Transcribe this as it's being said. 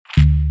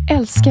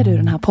Älskar du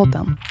den här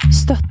podden?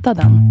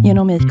 Stötta den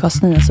genom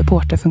IKAs nya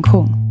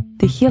supporterfunktion.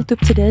 Det är helt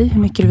upp till dig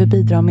hur mycket du vill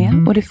bidra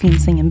med och det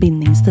finns ingen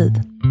bindningstid.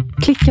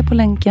 Klicka på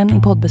länken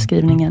i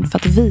poddbeskrivningen för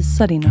att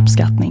visa din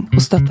uppskattning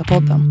och stötta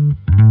podden.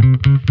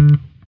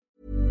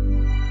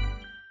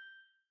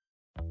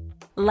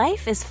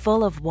 Life is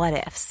full of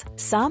what-ifs.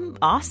 Some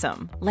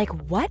awesome, like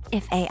what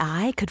if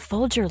AI could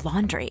fold your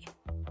laundry?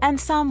 And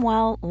some,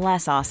 well,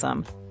 less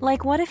awesome,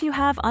 like what if you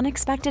have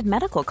unexpected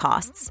medical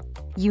costs?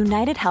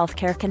 United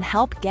Healthcare can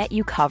help get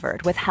you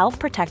covered with Health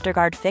Protector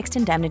Guard fixed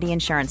indemnity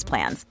insurance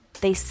plans.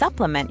 They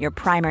supplement your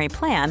primary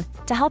plan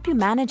to help you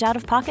manage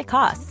out-of-pocket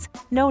costs.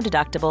 No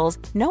deductibles,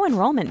 no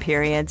enrollment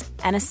periods,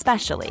 and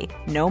especially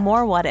no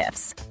more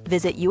what-ifs.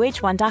 Visit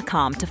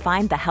uh1.com to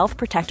find the Health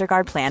Protector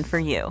Guard plan for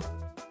you.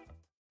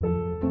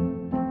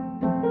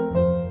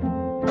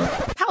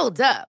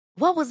 Hold up.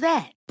 What was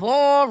that?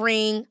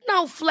 Boring.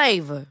 No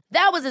flavor.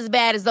 That was as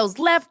bad as those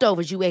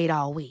leftovers you ate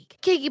all week.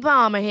 Keke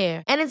Palmer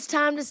here, and it's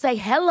time to say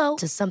hello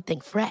to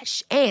something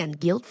fresh and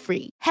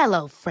guilt-free.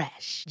 Hello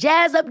Fresh.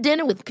 Jazz up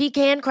dinner with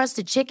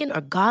pecan-crusted chicken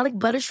or garlic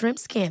butter shrimp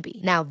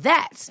scampi. Now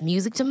that's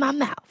music to my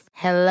mouth.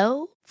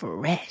 Hello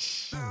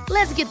Fresh.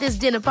 Let's get this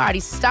dinner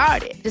party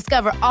started.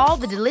 Discover all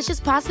the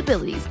delicious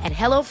possibilities at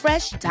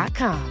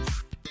hellofresh.com.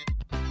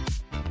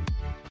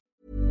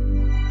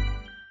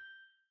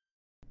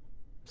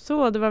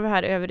 Så, då var vi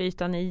här över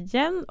ytan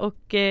igen.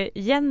 Och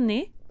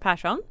Jenny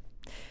Persson,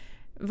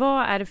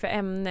 vad är det för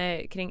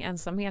ämne kring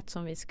ensamhet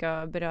som vi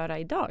ska beröra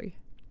idag?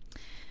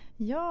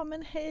 Ja,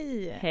 men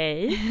hej!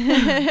 Hej!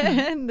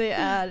 Det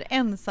är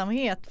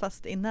ensamhet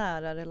fast i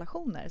nära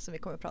relationer som vi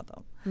kommer att prata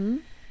om.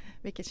 Mm.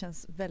 Vilket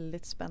känns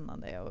väldigt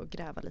spännande att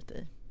gräva lite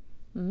i.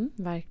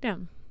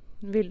 Verkligen.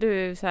 Vill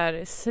du så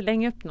här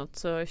slänga upp något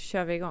så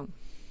kör vi igång?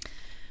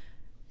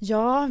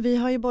 Ja, vi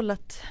har ju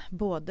bollat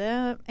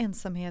både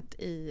ensamhet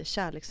i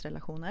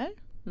kärleksrelationer,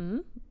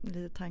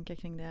 lite tankar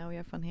kring det och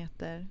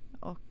erfarenheter,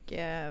 och,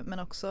 men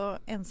också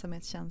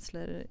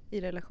ensamhetskänslor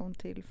i relation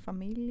till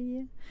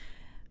familj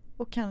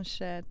och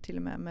kanske till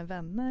och med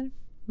vänner.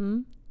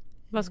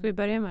 Vad ska vi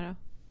börja med då?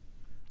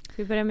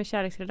 Ska vi börja med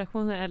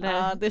kärleksrelationer? Eller?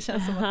 Ja, det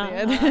känns som att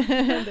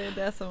det är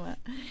det som är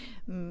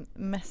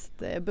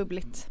mest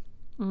bubbligt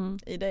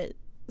i dig.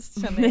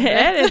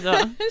 Är det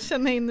så?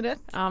 Känna in rätt.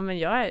 Ja, men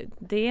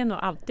det är nog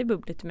alltid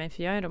bubbligt i mig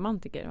för jag är en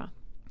romantiker, va?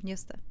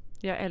 Just det.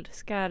 Jag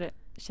älskar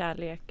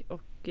kärlek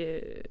och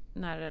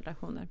nära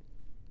relationer.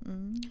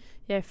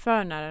 Jag är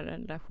för nära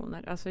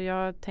relationer. Alltså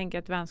jag tänker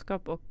att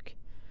vänskap och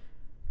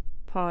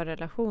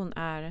parrelation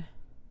är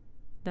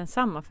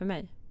densamma för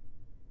mig.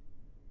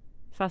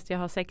 Fast jag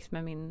har sex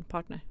med min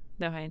partner.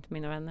 Det har jag inte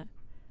med mina vänner.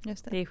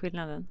 Just det. Det är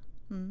skillnaden.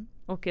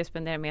 Och jag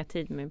spenderar mer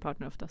tid med min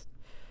partner oftast.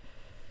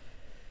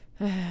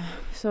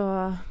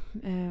 Så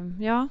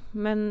ja,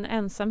 men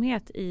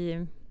ensamhet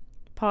i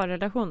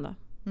parrelation då?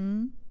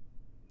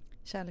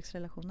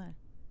 Kärleksrelationer.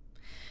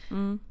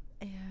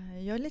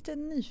 Jag är lite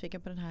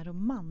nyfiken på den här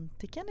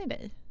romantiken i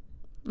dig.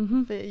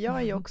 För jag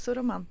är ju också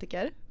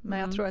romantiker, men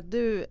jag tror att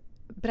du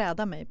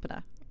brädar mig på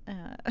det.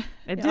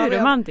 Är du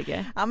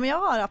romantiker? Ja, men jag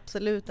har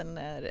absolut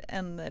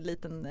en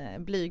liten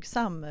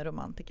blygsam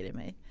romantiker i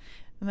mig.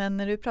 Men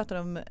när du pratar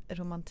om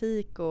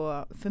romantik,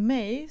 och för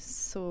mig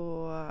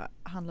så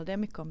handlar det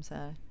mycket om så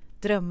här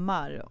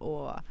drömmar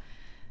och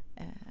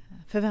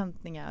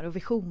förväntningar och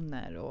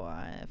visioner och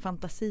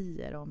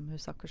fantasier om hur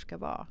saker ska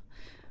vara.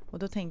 Och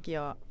då tänker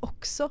jag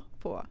också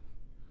på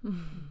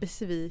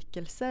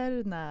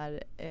besvikelser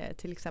när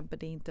till exempel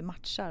det inte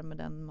matchar med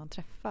den man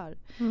träffar.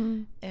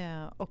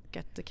 Och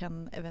att det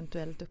kan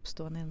eventuellt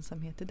uppstå en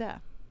ensamhet i det.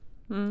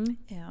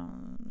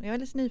 Jag är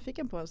lite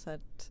nyfiken på så här,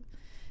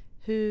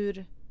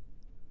 hur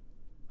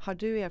har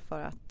du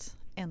erfarit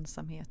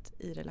ensamhet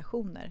i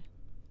relationer?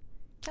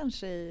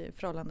 Kanske i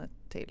förhållande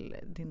till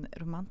din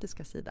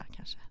romantiska sida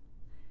kanske.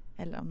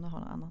 Eller om du har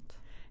något annat.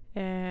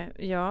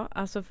 Ja,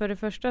 alltså för det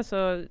första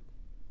så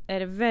är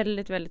det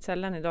väldigt, väldigt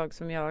sällan idag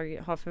som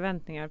jag har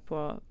förväntningar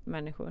på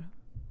människor.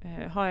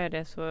 Har jag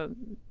det så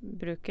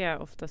brukar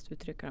jag oftast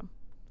uttrycka dem.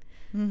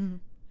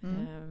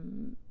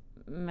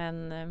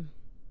 Men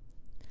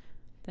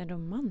den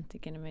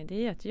romantiken i mig,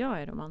 det är att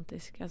jag är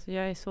romantisk. Alltså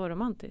jag är så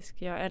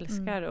romantisk. Jag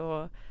älskar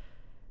att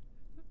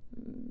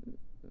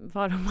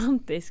vara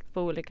romantisk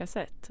på olika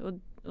sätt.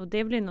 Och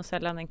det blir nog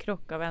sällan en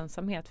krock av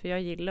ensamhet. För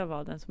jag gillar att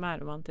vara den som är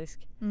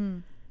romantisk.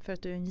 För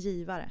att du är en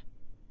givare.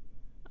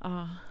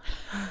 Ja.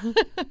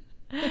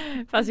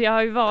 Fast jag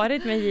har ju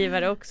varit med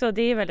givare också.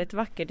 Det är väldigt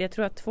vackert. Jag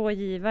tror att 2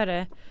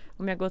 givare,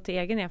 om jag går till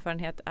egen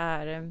erfarenhet,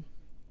 är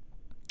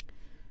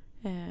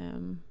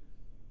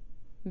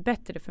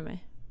bättre för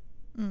mig.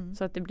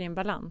 Så att det blir en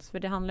balans. För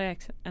det handlar ju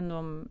ändå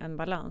om en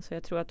balans. Så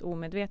jag tror att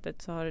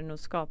omedvetet så har det nog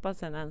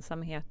skapats en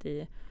ensamhet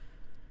i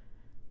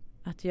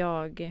att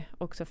jag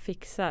också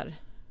fixar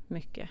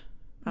mycket.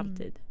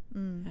 Alltid.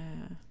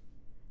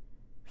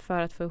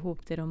 För att få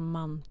ihop det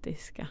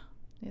romantiska.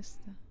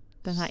 Just det.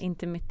 Den här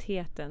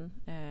intimiteten.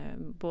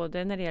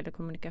 Både när det gäller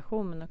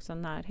kommunikation men också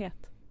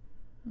närhet.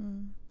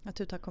 Att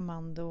du tar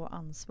kommando och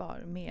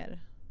ansvar mer.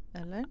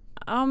 eller?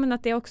 Ja, men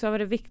att det också har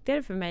varit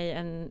viktigare för mig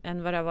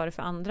än vad det har varit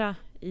för andra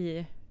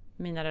i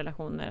mina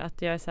relationer.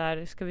 Att jag är så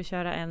här, ska vi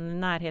köra en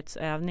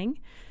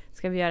närhetsövning?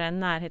 Ska vi göra en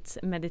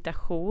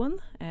närhetsmeditation?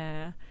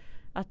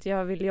 Att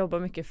jag vill jobba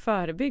mycket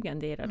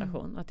förebyggande i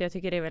relation. Att jag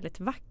tycker det är väldigt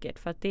vackert.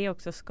 För att det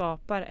också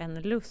skapar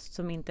en lust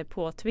som inte är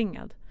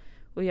påtvingad.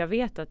 Och jag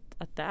vet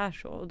att det är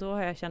så. Och då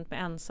har jag känt mig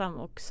ensam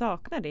och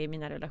saknar det i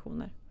mina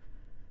relationer.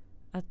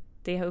 Att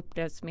det har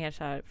upplevts mer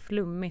så här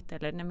flummigt.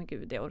 Eller nej men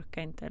gud, det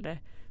orkar inte.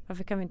 Eller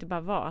varför kan vi inte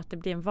bara vara? Att det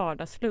blir en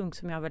vardagslugn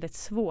som jag har väldigt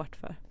svårt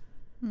för.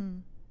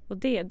 Och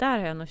där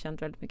har jag nog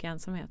känt väldigt mycket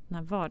ensamhet. Den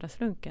här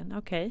vardagslunken.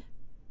 Okej.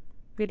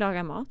 Vi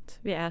lagar mat.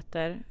 Vi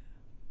äter.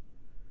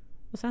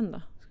 Och sen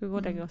då? Ska vi gå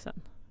och lägga oss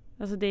sen?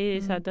 Alltså det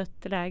är så här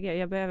dött läge.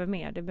 Jag behöver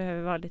mer. Det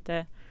behöver vara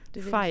lite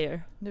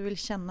fire. Du vill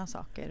känna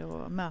saker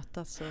och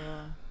mötas och...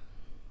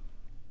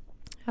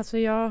 Alltså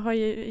jag har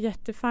ju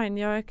jättefin.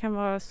 Jag kan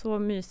vara så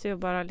mysig och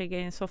bara ligga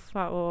i en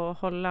soffa och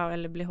hålla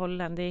eller bli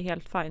hållen. Det är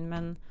helt fint.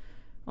 Men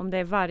om det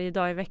är varje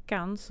dag i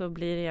veckan så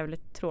blir det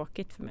jävligt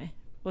tråkigt för mig.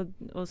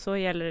 Och så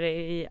gäller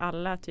det i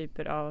alla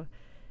typer av...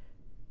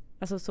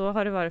 Alltså så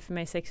har det varit för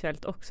mig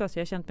sexuellt också. Så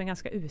jag har känt mig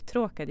ganska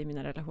uttråkad i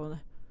mina relationer.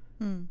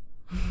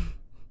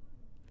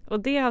 Och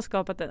det har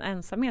skapat en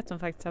ensamhet som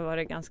faktiskt har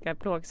varit ganska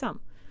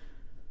plågsam.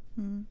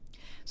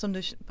 Som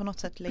du på något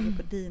sätt lägger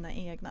på dina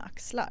egna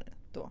axlar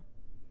då?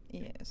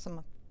 Som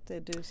att det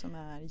är du som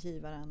är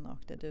givaren och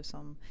det är du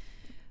som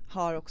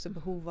har också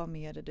behov av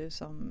mer. Det är du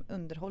som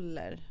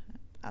underhåller.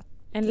 Att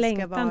en det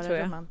längtan, ska vara tror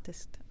jag.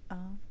 Romantiskt.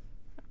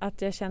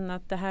 Att jag känner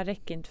att det här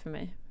räcker inte för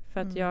mig. För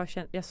att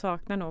jag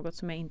saknar något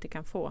som jag inte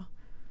kan få.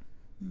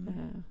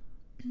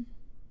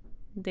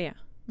 Det.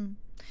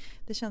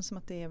 Det känns som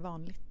att det är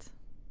vanligt.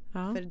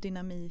 Ja. För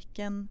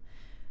dynamiken,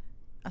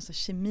 alltså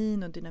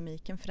kemin och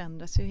dynamiken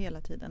förändras ju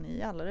hela tiden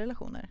i alla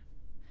relationer.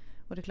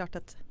 Och det är klart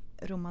att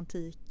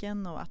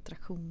romantiken och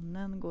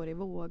attraktionen går i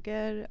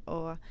vågor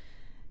och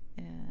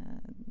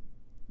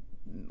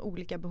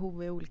olika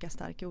behov är olika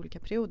starka i olika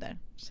perioder.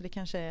 Så det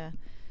kanske är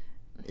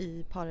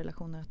i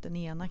parrelationer att den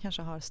ena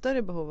kanske har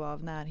större behov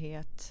av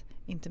närhet,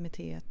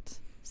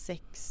 intimitet,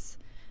 sex,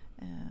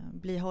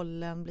 bli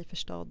hållen, bli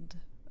förstådd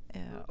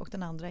och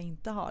den andra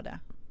inte har det.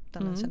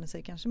 Den känner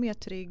sig kanske mer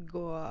trygg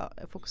och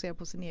fokuserar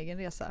på sin egen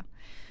resa.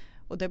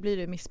 Och där blir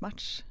det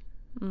missmatch.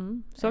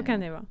 Så kan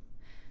det vara.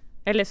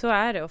 Eller så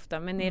är det ofta.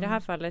 Men i det här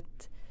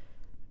fallet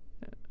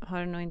har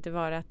det nog inte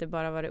varit att det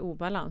bara varit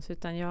obalans.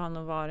 Utan jag har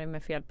nog varit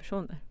med fel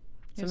personer.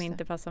 Som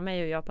inte passar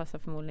mig och jag passar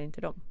förmodligen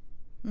inte dem.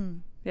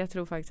 Jag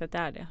tror faktiskt att det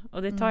är det.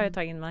 Och det tar ett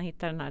tag innan man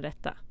hittar den här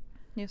rätta.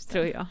 Just det.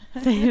 Tror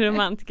jag. Säger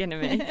romantiken i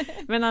mig.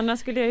 Men annars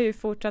skulle jag ju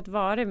fortsatt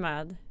vara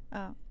med.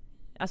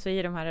 Alltså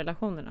i de här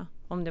relationerna.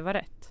 Om det var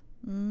rätt.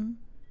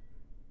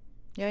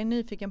 Jag är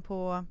nyfiken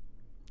på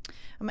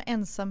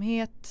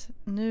ensamhet.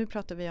 Nu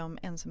pratar vi om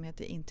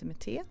ensamhet i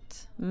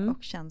intimitet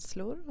och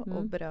känslor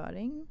och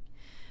beröring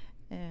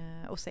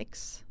och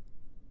sex.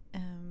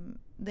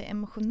 Det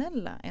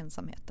emotionella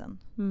ensamheten.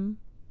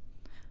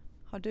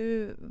 Har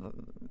du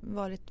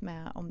varit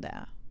med om det?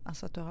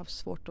 Alltså att du har haft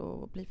svårt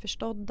att bli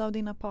förstådd av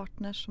dina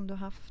partners som du har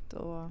haft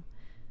och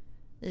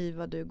i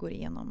vad du går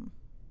igenom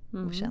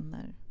och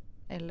känner?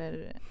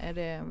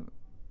 Eller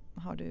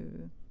har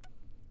du...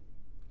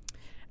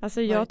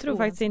 Alltså jag tror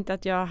faktiskt inte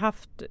att jag har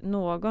haft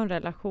någon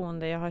relation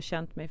där jag har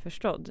känt mig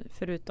förstådd.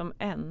 Förutom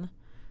en.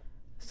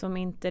 Som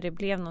inte det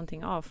blev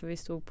någonting av för vi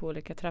stod på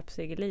olika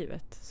trappsteg i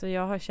livet. Så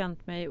jag har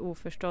känt mig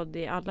oförstådd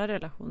i alla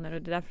relationer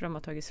och det är därför de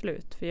har tagit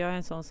slut. För jag är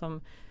en sån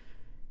som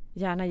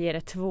gärna ger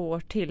det 2 år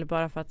till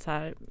bara för att så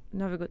här,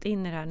 nu har vi gått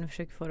in i det här, nu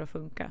försöker få det att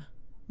funka.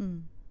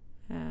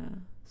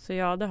 Så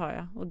ja, det har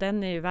jag. Och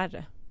den är ju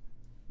värre.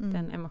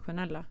 Den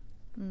emotionella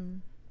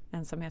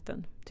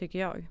ensamheten, tycker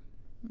jag.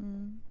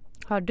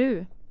 Har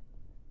du?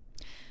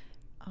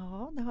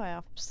 Ja, det har jag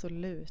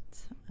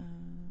absolut.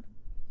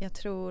 Jag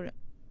tror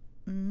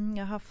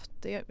jag har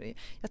haft jag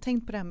har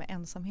tänkt på det här med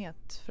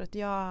ensamhet för att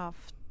jag har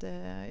haft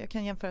jag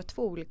kan jämföra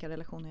 2 olika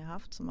relationer jag har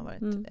haft som har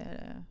varit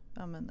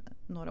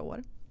några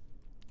år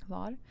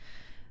var.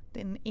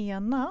 Den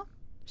ena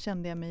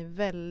kände jag mig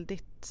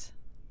väldigt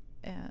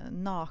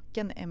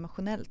naken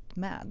emotionellt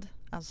med.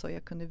 Alltså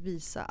jag kunde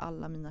visa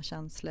alla mina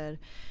känslor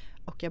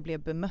och jag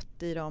blev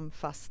bemött i dem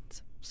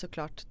fast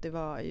såklart det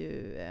var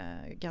ju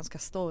ganska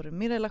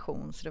stormig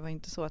relation så det var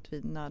inte så att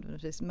vi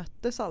nödvändigtvis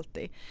möttes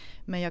alltid.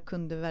 Men jag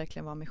kunde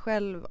verkligen vara mig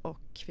själv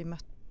och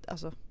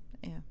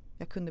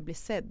jag kunde bli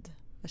sedd.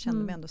 Jag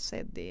kände mig ändå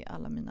sedd i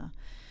alla mina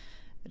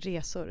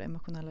resor,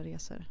 emotionella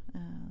resor.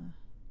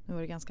 Nu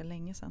var det ganska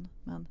länge sedan.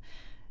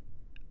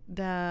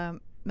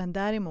 Men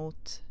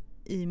däremot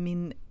i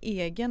min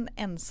egen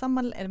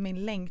eller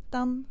min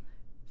längtan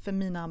för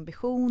mina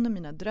ambitioner,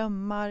 mina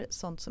drömmar,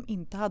 sånt som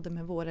inte hade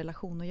med vår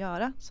relation att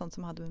göra, sånt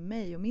som hade med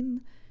mig och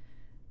min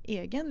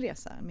egen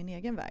resa, min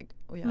egen väg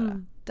att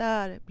göra.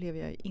 Där blev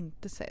jag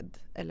inte sedd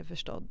eller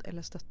förstådd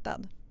eller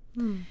stöttad.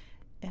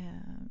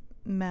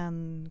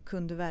 Men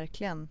kunde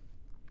verkligen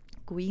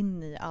gå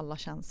in i alla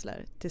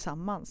känslor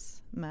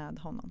tillsammans med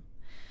honom.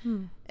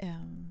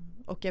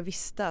 Och jag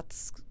visste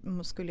att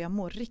skulle jag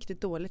må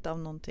riktigt dåligt av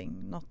något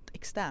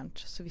externt,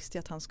 så visste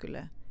jag att han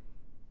skulle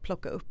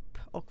plocka upp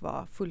och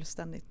vara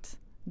fullständigt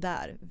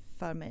där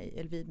för mig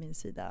eller vid min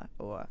sida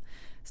och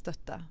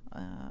stötta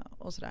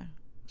och sådär.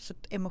 Så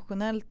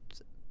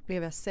emotionellt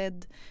blev jag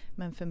sedd,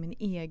 men för min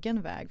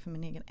egen väg, för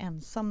min egen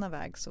ensamma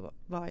väg, så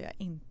var jag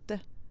inte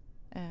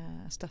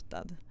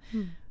stöttad.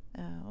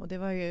 Och det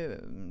var ju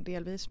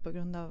delvis på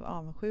grund av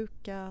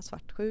avundsjuka,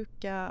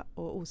 svartsjuka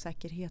och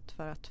osäkerhet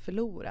för att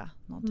förlora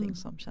någonting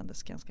som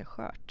kändes ganska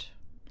skört,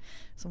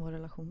 som vår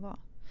relation var.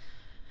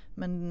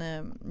 Men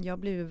jag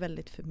blev ju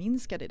väldigt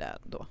förminskad i det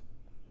då.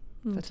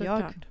 För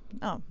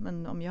att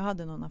men om jag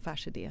hade någon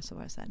affärsidé så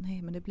var det så här: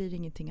 nej, men det blir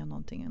ingenting av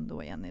någonting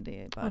ändå, Jenny,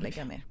 det är bara att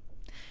lägga ner.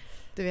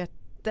 Du vet,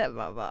 det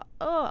var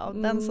bara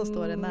den som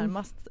står det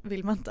närmast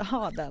vill man inte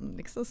ha, den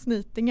liksom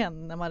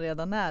snytingen när man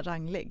redan är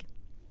ranglig.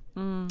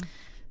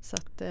 Så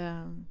att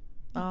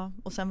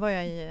och sen var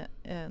jag i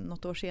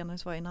något år senare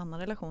så var jag i en annan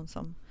relation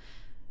som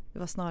det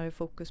var snarare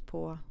fokus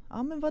på,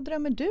 men vad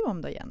drömmer du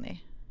om då, Jenny?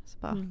 Så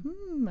bara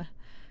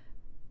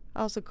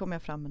så kom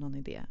jag fram med någon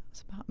idé.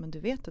 Så bara, men du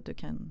vet att du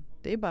kan,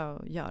 det är bara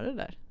att göra det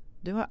där.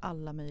 Du har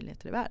alla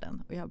möjligheter i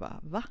världen. Och jag bara,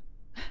 va?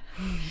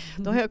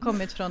 Då har jag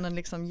kommit från en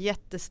liksom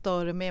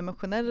jättestormig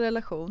emotionell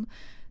relation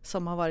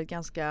som har varit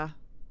ganska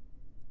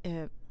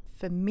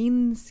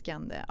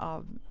förminskande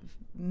av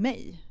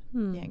mig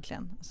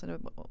egentligen. Alltså det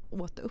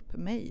åt upp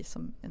mig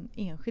som en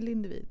enskild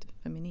individ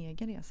för min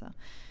egen resa.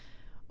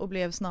 Och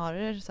blev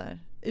snarare så här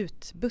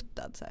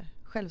utbuttad. Så här,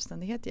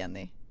 självständighet,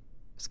 Jenny.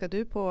 Ska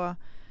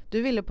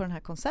du ville på den här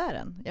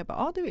konserten? Jag bara,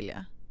 ja, det vill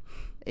jag.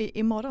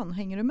 Imorgon,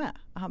 hänger du med?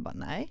 Och han bara,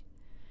 nej.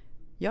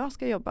 Jag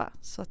ska jobba,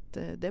 så att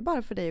det är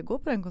bara för dig att gå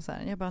på den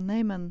konserten. Jag bara,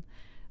 nej, men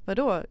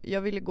vadå?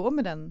 Jag ville gå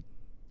med den,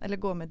 eller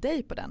gå med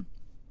dig på den.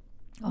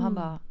 Och han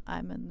bara,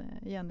 nej men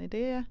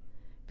Jenny,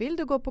 vill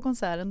du gå på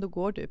konserten, då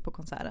går du på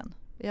konserten.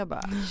 Jag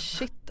bara,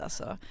 shit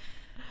alltså.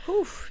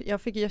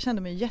 Jag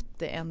kände mig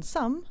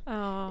jätteensam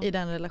i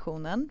den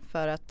relationen,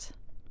 för att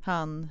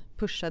han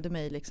pushade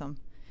mig liksom.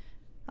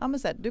 Ja, men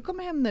så här, du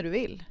kommer hem när du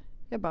vill.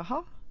 Jag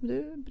bara,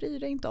 du bryr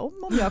dig inte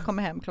om jag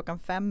kommer hem klockan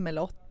 5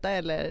 eller 8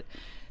 eller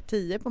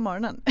 10 på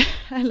morgonen.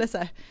 Eller så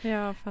här.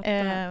 Jag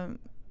fattar.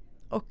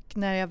 Och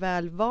när jag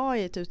väl var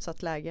i ett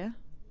utsatt läge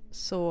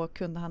så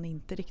kunde han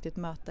inte riktigt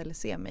möta eller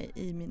se mig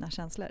i mina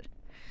känslor.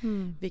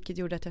 Vilket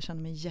gjorde att jag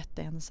kände mig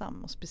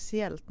jätteensam. Och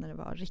speciellt när det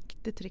var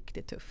riktigt,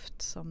 riktigt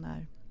tufft. Som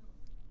när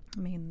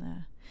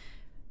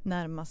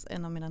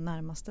en av mina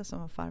närmaste,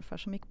 som var farfar,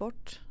 som gick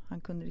bort.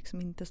 Han kunde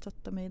liksom inte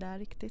stötta mig där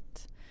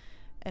riktigt.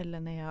 Eller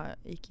när jag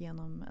gick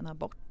igenom en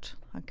abort.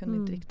 Han kunde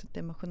inte riktigt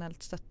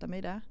emotionellt stötta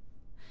mig där.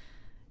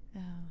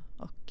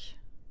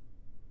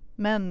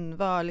 Men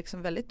var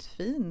liksom väldigt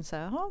fin. Så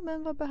här,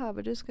 men vad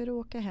behöver du? Ska du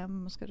åka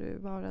hem? Ska du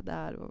vara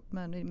där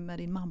med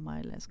din mamma?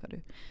 Eller ska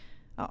du...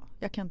 Ja,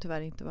 jag kan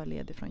tyvärr inte vara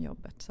ledig från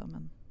jobbet. Så,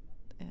 men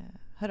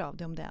hör av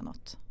dig om det är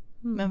något.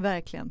 Men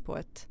verkligen på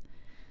ett...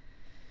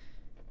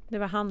 Det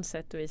var hans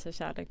sätt att visa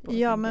kärlek på.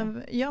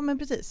 Ja, men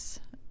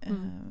precis.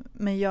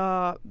 Men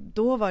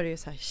då var det ju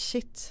så här,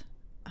 shit,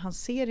 han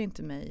ser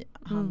inte mig.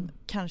 Han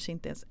kanske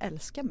inte ens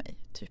älskar mig.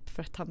 Typ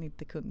för att han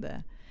inte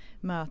kunde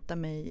möta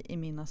mig i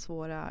mina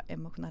svåra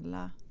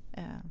emotionella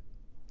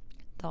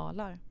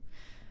dalar.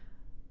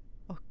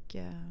 Och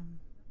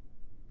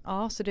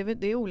så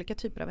det är olika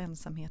typer av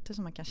ensamheter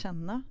som man kan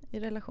känna i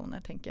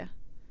relationer, tänker jag.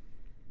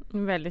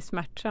 Väldigt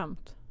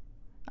smärtsamt.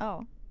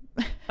 Ja.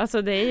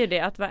 Alltså det är ju det,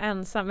 att vara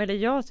ensam, eller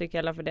jag tycker i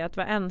alla fall det, att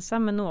vara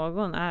ensam med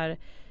någon är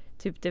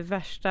typ det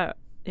värsta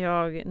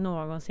jag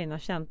någonsin har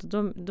känt.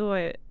 Och då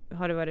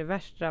har det varit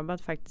värst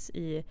drabbat faktiskt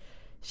i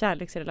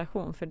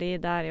kärleksrelation, för det är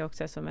där jag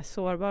också är som mest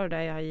sårbar och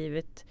där jag har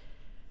givit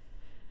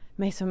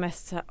mig som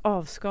mest så här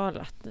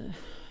avskalat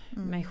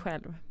mig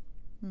själv.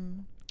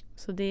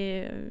 Så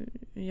det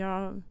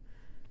jag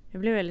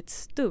blev väldigt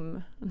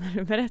stum när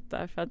du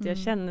berättar, för att jag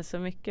känner så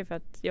mycket, för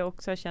att jag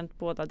också har känt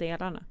båda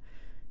delarna.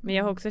 Men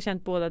jag har också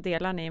känt båda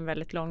delarna i en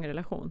väldigt lång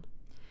relation.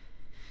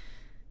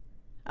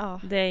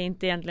 Ja. Det är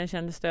inte egentligen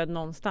kände stöd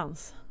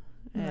någonstans.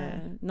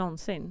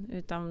 Någonsin.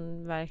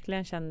 Utan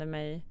verkligen kände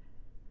mig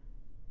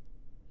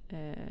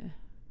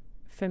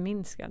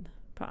förminskad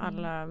på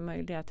alla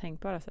möjliga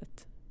tänkbara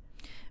sätt.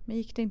 Men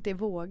gick det inte i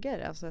vågor?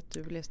 Alltså att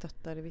du blev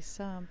stöttad i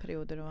vissa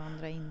perioder och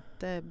andra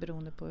inte,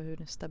 beroende på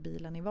hur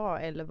stabila ni var?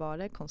 Eller var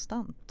det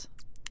konstant?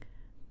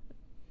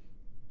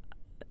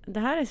 Det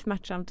här är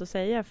smärtsamt att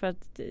säga, för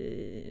att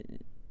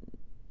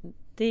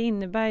det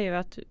innebär ju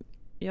att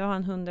jag har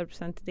en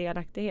 100%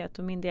 delaktighet,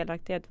 och min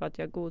delaktighet var att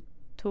jag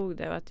godtog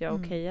det och att jag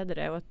okejade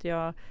det, och att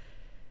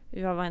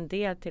jag var en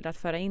del till att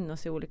föra in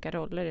oss i olika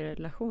roller i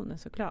relationen,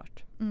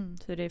 såklart.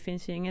 Så det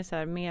finns ju ingen så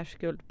här mer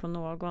skuld på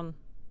någon,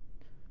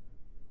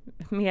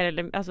 mer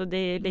eller, alltså det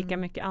är lika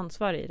mycket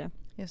ansvar i det.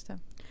 Just det.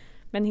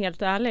 Men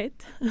helt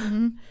ärligt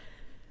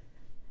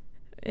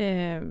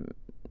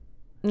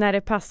när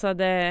det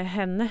passade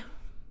henne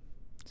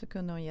så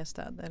kunde hon ge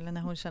stöd, eller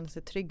när hon kände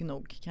sig trygg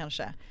nog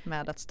kanske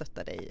med att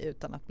stötta dig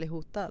utan att bli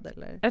hotad,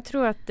 eller? Jag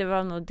tror att det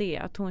var nog det,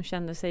 att hon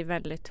kände sig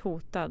väldigt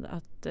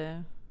hotad,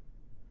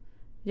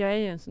 Jag är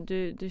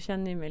ju du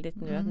känner ju mig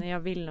lite nu att när jag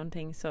vill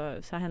någonting så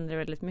händer det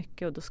väldigt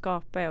mycket och då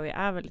skapar jag och jag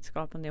är väldigt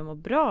skapande. Jag mår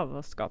bra av att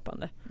vara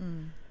skapande.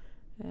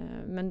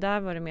 Men där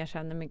var det mer så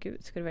här, nej men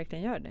gud, ska du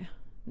verkligen göra det?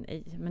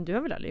 Nej, men du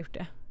har väl aldrig gjort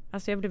det?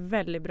 Alltså jag blev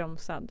väldigt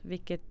bromsad,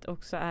 vilket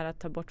också är att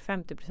ta bort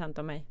 50%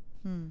 av mig.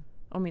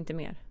 Om inte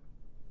mer.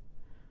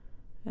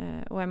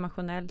 Och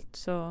emotionellt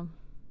så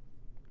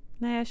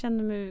nej, jag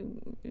kände mig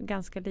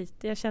ganska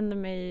lite.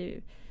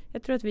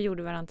 Jag tror att vi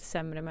gjorde varandra till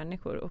sämre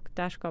människor och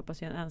där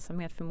skapas ju en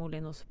ensamhet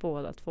förmodligen hos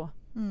båda två.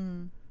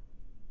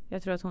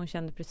 Jag tror att hon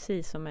kände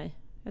precis som mig.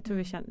 Jag tror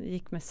vi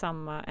gick med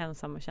samma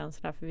ensamma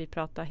känsla för vi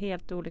pratade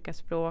helt olika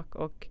språk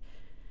och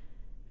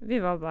vi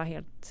var bara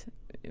helt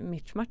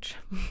mismatch.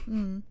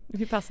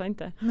 Vi passar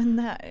inte. Men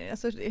nej,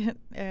 alltså,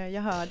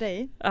 jag hör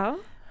dig. Ja.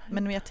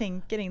 Men jag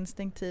tänker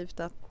instinktivt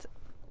att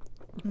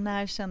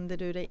när kände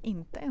du dig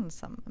inte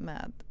ensam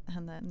med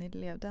henne? Ni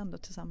levde ändå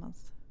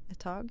tillsammans ett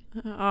tag.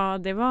 Ja,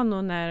 det var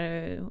nog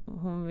när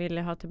hon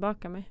ville ha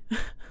tillbaka mig.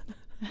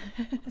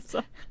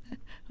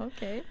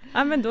 Okej.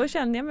 Ja, men då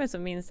kände jag mig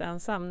som minst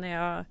ensam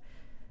när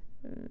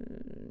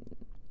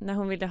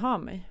hon ville ha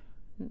mig.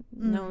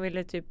 När hon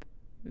ville typ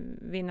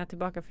vinna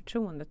tillbaka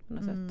förtroendet på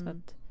något sätt.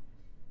 Att,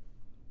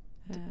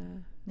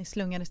 ni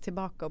slungades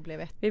tillbaka och blev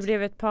ett. Vi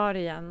blev ett par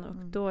igen och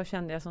då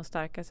kände jag som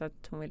starkast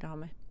att hon ville ha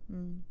mig.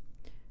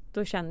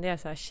 Då kände jag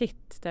så här,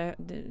 shit,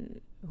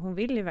 hon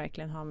vill ju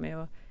verkligen ha mig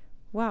och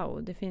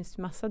wow, det finns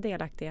massa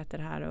delaktigheter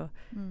här och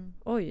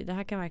oj, det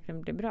här kan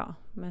verkligen bli bra.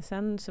 Men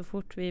sen så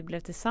fort vi blev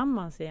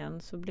tillsammans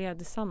igen så blev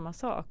det samma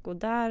sak och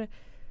där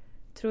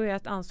tror jag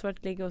att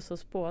ansvaret ligger hos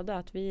oss båda,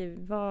 att vi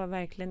var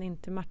verkligen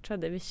inte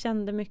matchade. Vi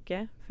kände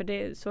mycket,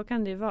 för så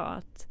kan det ju vara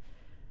att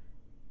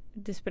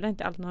det spelar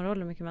inte alltid någon roll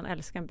hur mycket man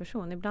älskar en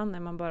person. Ibland är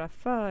man bara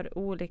för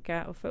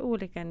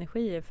olika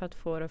energier för att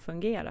få det att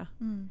fungera.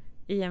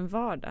 I en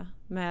vardag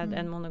med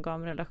en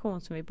monogam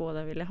relation som vi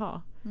båda ville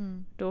ha.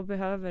 Då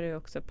behöver det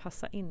också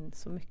passa in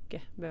så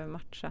mycket. Behöver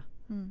matcha.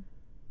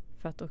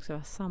 För att också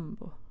vara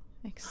sambo.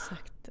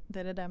 Exakt. Det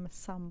är det där med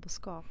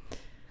samboskap.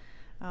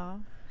 Ja.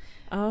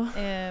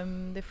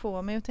 Det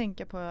får mig att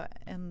tänka på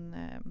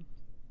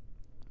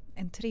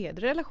en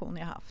tredje relation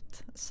jag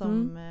haft.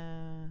 Som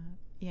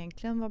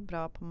egentligen var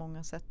bra på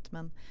många sätt.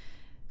 Men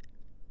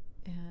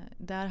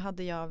där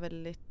hade jag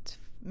väldigt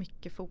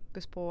mycket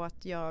fokus på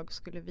att jag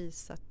skulle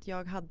visa att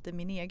jag hade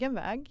min egen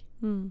väg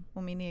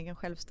och min egen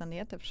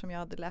självständighet eftersom jag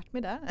hade lärt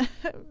mig det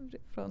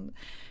från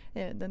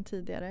den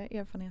tidigare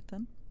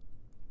erfarenheten.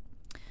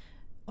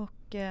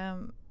 Och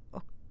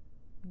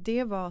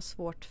det var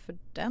svårt för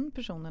den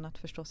personen att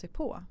förstå sig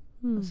på.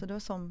 Alltså det var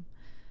som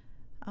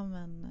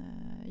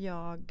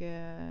jag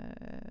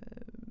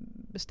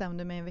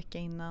bestämde mig en vecka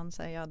innan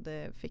så jag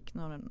fick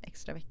någon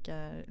extra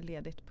vecka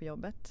ledigt på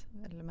jobbet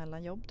eller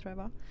mellan jobb tror jag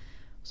var.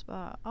 Så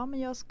bara, men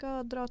jag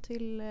ska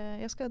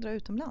dra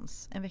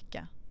utomlands en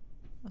vecka.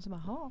 Och så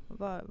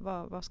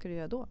bara, vad ska du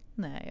göra då?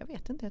 Nej, jag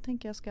vet inte. Jag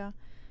tänker jag ska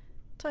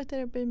ta ett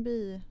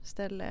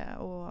Airbnb-ställe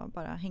och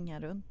bara hänga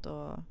runt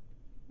och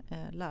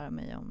lära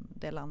mig om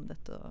det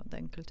landet och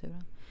den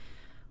kulturen.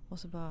 Och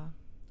så bara,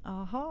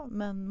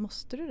 men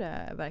måste du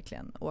det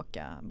verkligen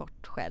åka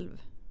bort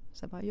själv?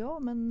 Så jag bara, ja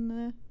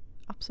men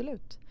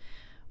absolut.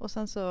 Och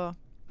sen så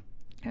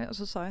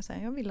sa jag så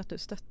här, jag vill att du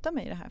stöttar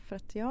mig i det här för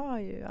att jag har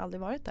ju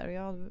aldrig varit där och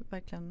jag har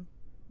verkligen,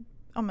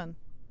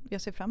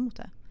 jag ser fram emot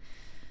det.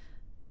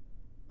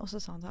 Och så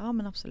sa han så här, ja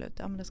men absolut,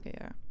 ja men det ska jag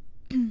göra.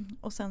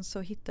 Och sen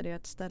så hittade jag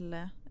ett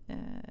ställe,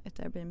 ett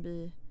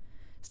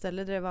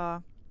Airbnb-ställe där det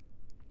var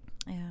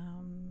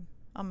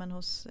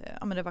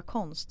det var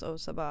konst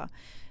och så bara,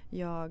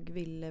 jag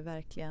ville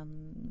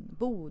verkligen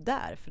bo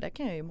där för där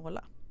kan jag ju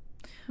måla.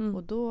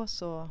 Och då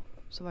så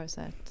var det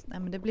så här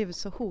att det blev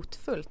så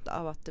hotfullt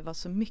av att det var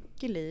så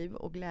mycket liv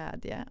och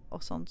glädje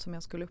och sånt som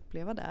jag skulle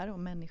uppleva där och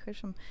människor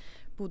som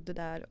bodde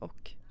där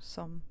och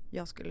som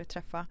jag skulle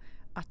träffa,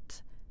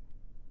 att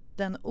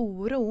den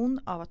oron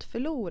av att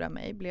förlora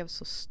mig blev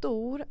så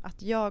stor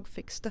att jag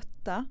fick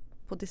stötta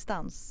på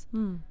distans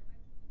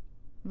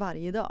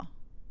varje dag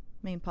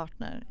min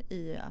partner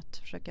i att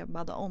försöka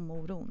badda om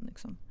oron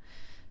liksom,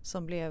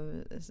 som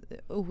blev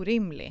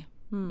orimlig.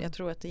 Jag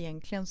tror att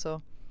egentligen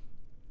så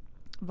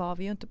var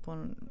vi ju inte på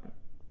en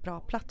bra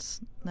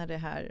plats när det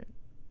här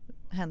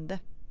hände.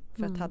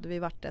 För att hade vi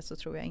varit det så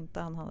tror jag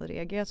inte han hade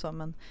reagerat så.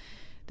 Men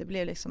det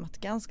blev liksom att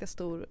ganska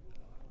stor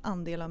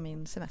andel av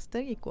min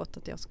semester gick åt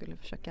att jag skulle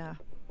försöka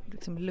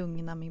liksom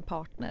lugna min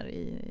partner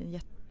i en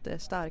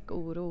jättestark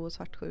oro och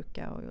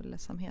svartsjuka och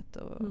ledsamhet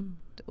och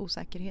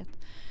osäkerhet.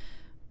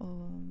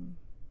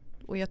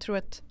 Och jag tror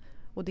att,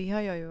 och det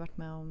har jag ju varit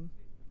med om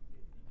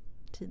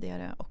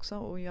tidigare också,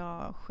 och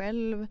jag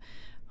själv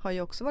har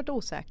ju också varit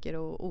osäker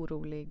och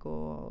orolig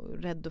och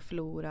rädd att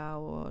förlora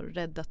och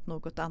rädd att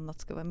något annat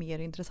ska vara mer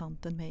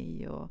intressant än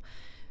mig, och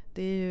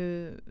det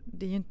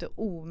är ju inte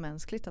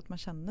omänskligt att man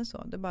känner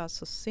så. Det är bara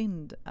så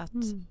synd att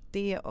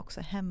det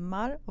också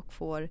hämmar och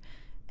får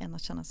en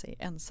att känna sig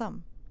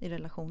ensam i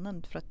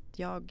relationen för att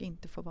jag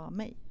inte får vara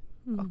mig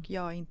och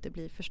jag inte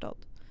blir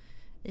förstådd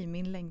i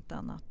min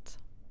längtan att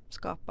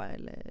skapa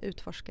eller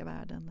utforska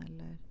världen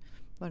eller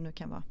vad det nu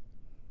kan vara.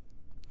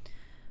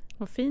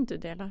 Vad fint du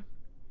delar.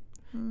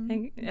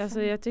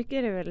 Alltså jag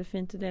tycker det är väldigt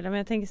fint att dela. Men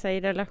jag tänker så här,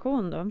 i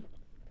relation då.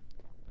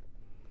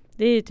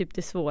 Det är ju typ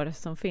det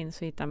svåraste som finns,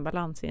 att hitta en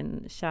balans i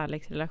en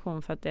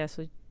kärleksrelation, för att det är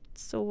så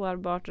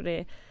sårbart, och det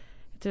är,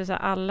 jag tror så här,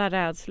 alla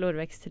rädslor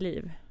väcks till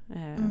liv.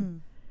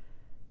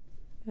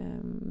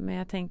 Men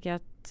jag tänker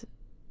att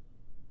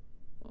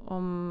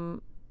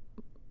om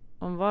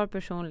var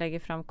person lägger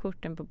fram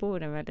korten på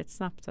borden väldigt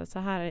snabbt, så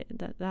här,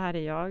 det här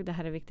är jag, det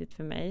här är viktigt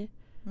för mig.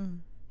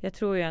 Jag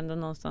tror ju ändå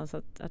någonstans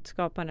att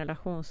skapa en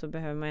relation, så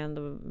behöver man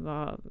ändå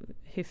vara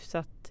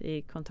hyfsat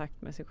i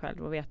kontakt med sig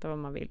själv och veta vad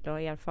man vill och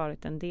ha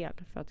erfarit en del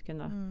för att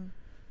kunna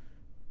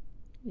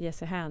ge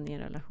sig hän i en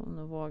relation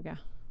och våga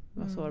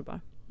vara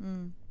sårbar.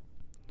 Men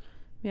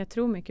jag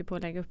tror mycket på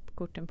att lägga upp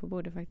korten på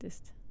bordet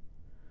faktiskt.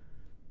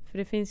 För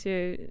det finns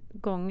ju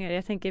gånger,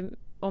 jag tänker,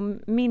 om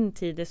min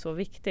tid är så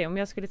viktig, om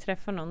jag skulle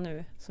träffa någon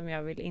nu som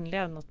jag vill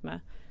inleda något med,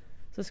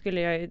 så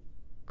skulle jag ju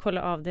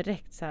kolla av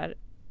direkt så här: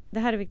 det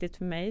här är viktigt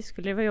för mig,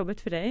 skulle det vara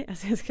jobbigt för dig?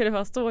 Alltså jag skulle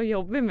vara så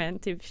jobbig med en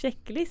typ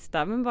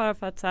checklista, men bara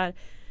för att så här,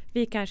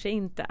 vi kanske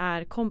inte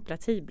är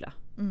kompatibla.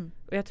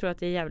 Och jag tror att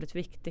det är jävligt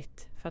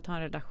viktigt för att ha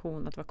en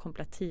relation, att vara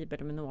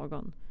kompatibel med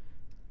någon.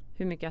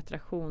 Hur mycket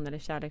attraktion eller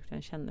kärlek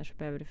den känner, så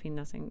behöver det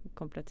finnas en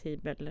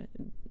kompatibel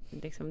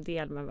liksom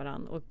del med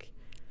varandra. Och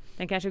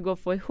den kanske går att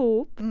få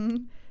ihop.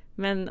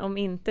 Men om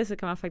inte, så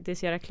kan man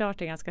faktiskt göra klart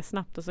det ganska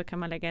snabbt, och så kan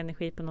man lägga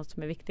energi på något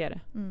som är viktigare.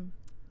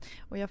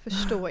 Och jag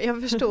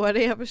förstår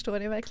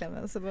det verkligen.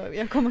 Alltså,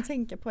 jag kom att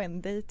tänka på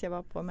en dejt jag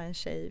var på med en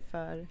tjej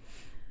för,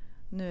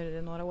 nu är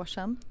det några år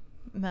sedan.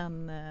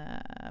 Men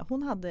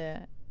hon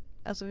hade,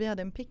 alltså vi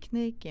hade en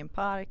picknick i en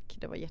park,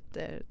 det var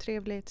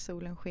jättetrevligt,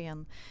 solen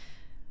sken.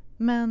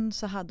 Men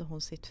så hade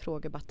hon sitt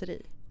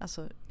frågebatteri,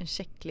 alltså en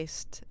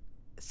checklist,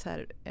 så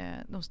här,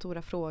 de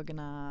stora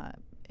frågorna.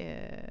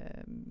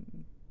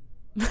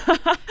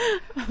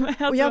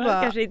 Men och jag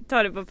bara, kanske inte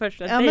tar det på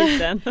första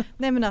dejten.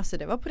 Nej men alltså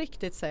det var på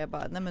riktigt, så jag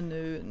bara, nej men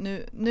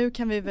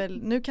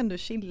nu kan du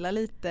chilla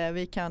lite,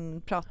 vi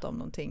kan prata om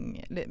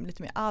någonting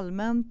lite mer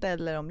allmänt,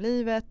 eller om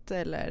livet,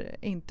 eller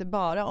inte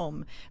bara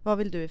om vad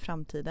vill du i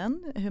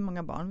framtiden, hur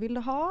många barn vill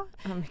du ha,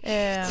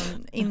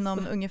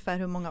 inom ungefär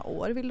hur många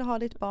år vill du ha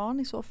ditt barn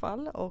i så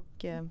fall,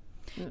 och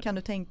kan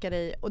du tänka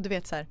dig, och du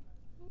vet så här,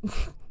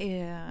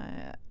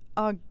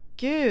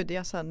 gud,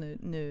 jag sa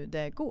nu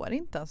det går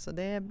inte, alltså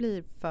det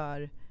blir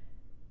för,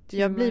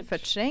 jag blir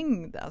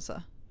förträngd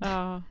alltså.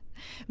 Ja.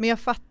 Men jag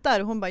fattar,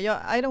 hon bara,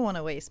 I don't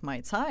wanna waste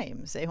my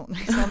time, säger hon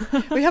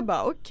liksom. Och jag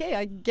bara,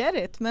 okej, I get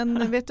it,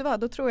 men vet du vad,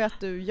 då tror jag att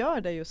du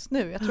gör det just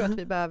nu. Jag tror att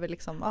vi behöver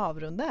liksom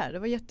avrunda här. Det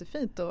var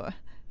jättefint då,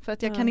 för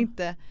att jag kan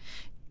inte,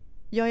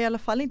 jag är i alla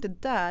fall inte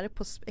där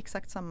på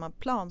exakt samma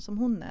plan som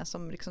hon är,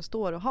 som liksom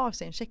står och har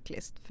sin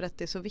checklist, för att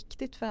det är så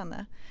viktigt för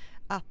henne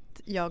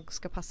att jag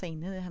ska passa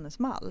in i hennes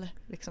mall.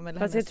 Liksom, eller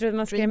fast jag tror att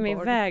man ska med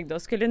iväg då.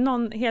 Skulle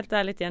någon, helt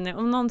ärligt Jenny,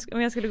 om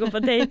jag skulle gå på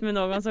dejt med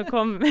någon som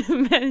kom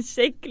med en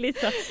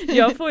checklista.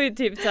 Jag får ju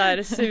typ så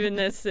här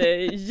Sunes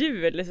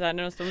jul så här,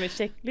 när de står med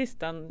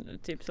checklistan.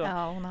 Typ så.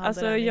 Ja,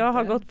 alltså jag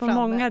har gått på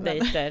många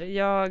dejter.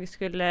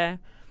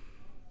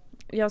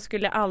 Jag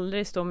skulle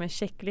aldrig stå med en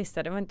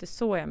checklista. Det var inte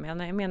så jag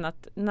menar. Jag menar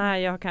att när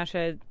jag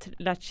kanske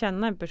lärt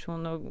känna en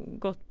person och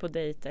gått på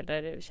dejt,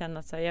 eller känna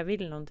att så här, jag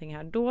vill någonting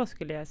här, då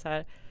skulle jag så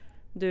här: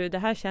 du, det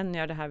här känner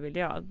jag, det här vill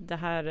jag. Det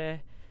här,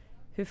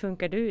 hur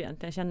funkar du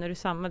egentligen? Känner du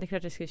samma? Det är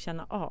klart jag skulle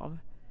känna av.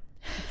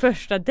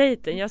 Första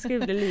dejten, jag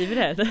skulle bli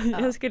livrädd.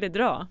 Ja. Jag skulle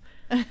dra.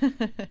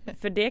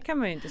 För det kan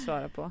man ju inte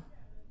svara på.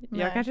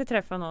 Jag kanske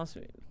träffar någon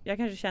jag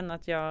kanske känner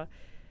att jag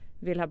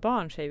vill ha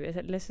barn,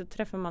 eller så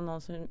träffar man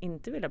någon som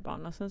inte vill ha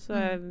barn, och sen så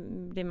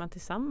blir man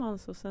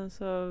tillsammans, och sen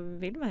så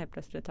vill man helt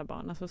plötsligt ha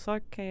barn. Alltså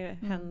saker kan ju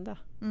hända.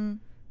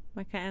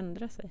 Man kan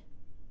ändra sig.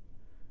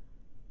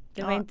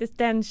 Det var inte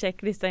den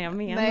checklistan jag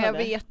menade. Nej, jag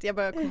vet.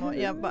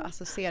 Jag bara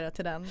associerar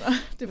till den.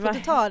 Du får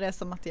inte ta det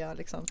som att jag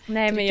liksom...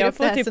 Nej, men jag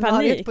får typ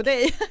panik på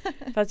dig.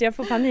 Fast jag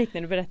får panik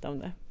när du berättar om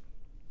det.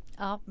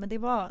 Ja, men det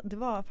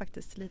var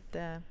faktiskt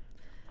lite...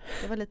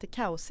 Det var lite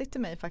kaosigt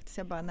till mig faktiskt.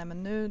 Jag bara, nej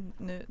men nu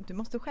du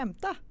måste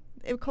skämta.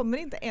 Det kommer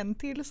inte en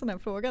till sån här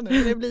fråga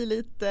nu. Det blir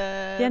lite...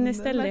 Jenny,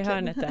 ställ dig i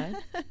hörnet där.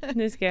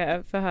 Nu ska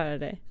jag förhöra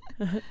dig.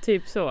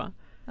 Typ så.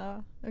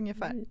 Ja,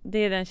 ungefär. Det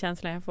är den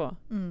känslan jag får.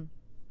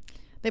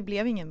 Det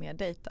blev ingen mer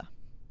dejta.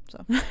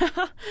 Så.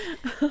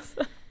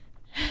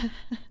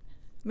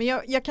 Men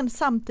jag kan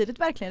samtidigt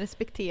verkligen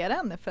respektera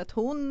henne, för att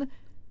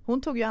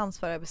hon tog ju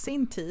ansvar över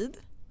sin tid,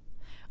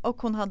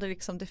 och hon hade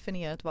liksom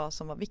definierat vad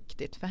som var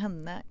viktigt för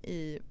henne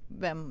i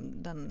vem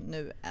den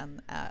nu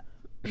än är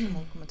som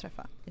hon kommer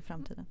träffa i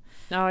framtiden.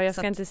 Ja, jag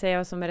ska inte säga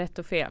vad som är rätt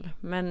och fel,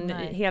 men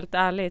helt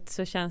ärligt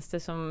så känns det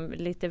som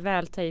lite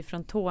väl ta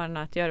ifrån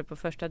tårna att göra det på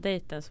första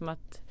dejten, som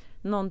att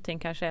någonting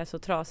kanske är så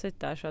trasigt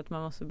där så att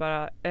man måste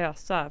bara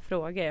ösa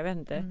frågor, jag vet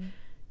inte.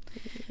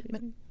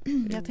 Men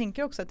jag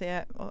tänker också att det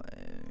är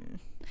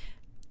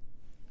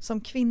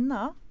som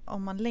kvinna,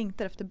 om man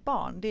längtar efter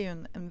barn, det är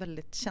ju en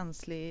väldigt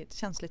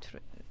känsligt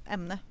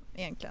ämne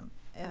egentligen.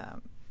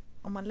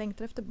 Om man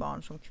längtar efter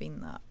barn som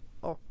kvinna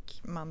och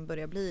man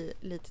börjar bli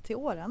lite till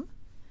åren,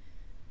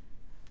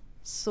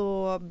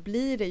 så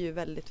blir det ju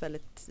väldigt,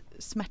 väldigt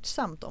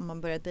smärtsamt om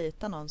man börjar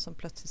dejta någon som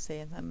plötsligt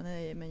säger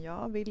nej, men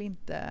jag vill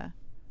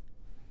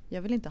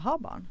inte ha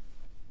barn.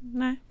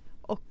 Nej.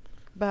 Och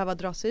behöva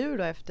dra sig ur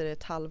då efter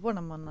ett halvår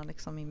när man har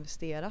liksom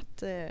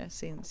investerat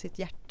sitt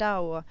hjärta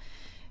och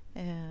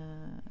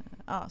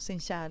sin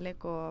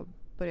kärlek och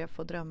börja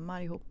få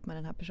drömmar ihop med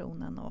den här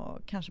personen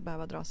och kanske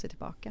behöva dra sig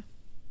tillbaka.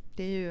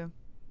 Det är ju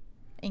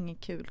ingen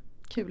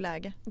kul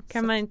läge.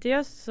 Kan man inte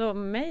göra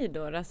som mig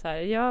då? Så här,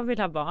 jag vill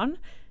ha barn.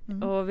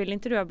 Och vill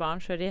inte du ha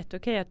barn så är det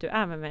jätteokej att du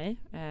är med mig.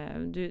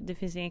 Det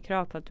finns ingen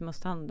krav på att du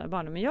måste handla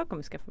barnen. Men jag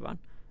kommer skaffa barn.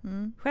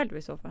 Själv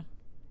i så fall.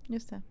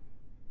 Just det.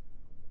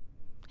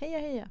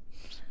 Heja.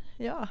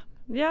 Ja.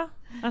 Ja,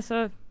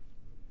 alltså.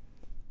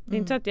 Det är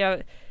inte så att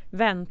jag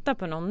väntar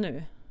på någon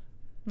nu.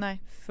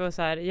 Nej. För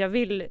så här,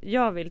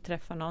 jag vill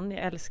träffa någon.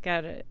 Jag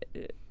älskar,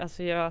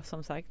 alltså jag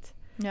som sagt.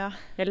 Ja.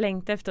 Jag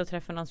längtar efter att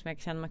träffa någon som jag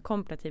kan känna mig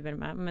kompatibel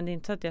med. Men det är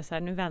inte så att jag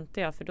säger nu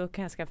väntar jag för då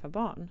kan jag skaffa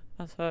barn.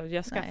 Alltså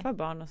jag skaffar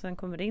barn och sen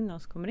kommer det in någon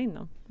så kommer det in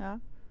någon. Ja.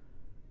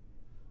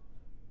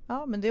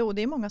 Ja, men det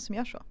är många som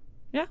gör så.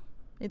 Ja.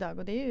 Idag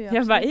och det är ju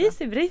jag bara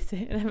easy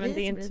breezy. Nej, men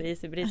det är inte så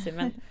easy breezy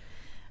men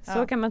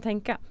så kan man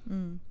tänka.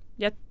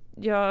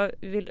 Jag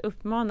vill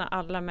uppmana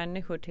alla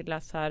människor till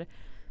att så här,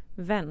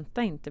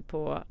 vänta inte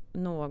på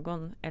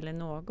någon eller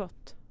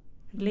något.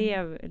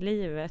 Lev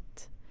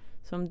livet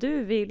som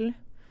du vill.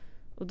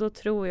 Och då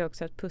tror jag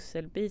också att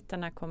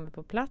pusselbitarna kommer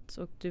på plats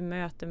och du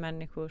möter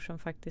människor som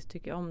faktiskt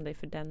tycker om dig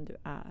för den du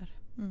är.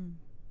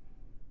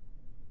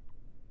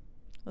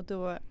 Och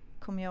då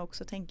kommer jag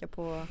också tänka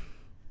på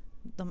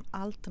de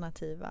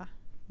alternativa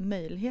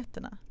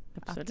möjligheterna.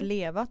 Absolut. Att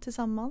leva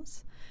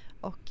tillsammans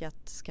och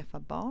att skaffa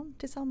barn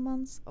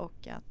tillsammans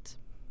och att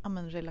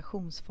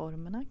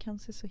relationsformerna kan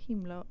se så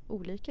himla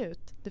olika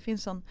ut. Det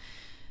finns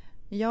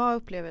jag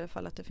upplever i alla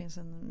fall att det finns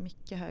en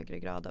mycket högre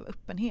grad av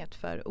öppenhet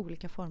för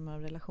olika former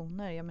av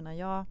relationer. Jag menar,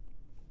 jag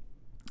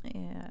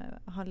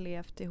har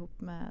levt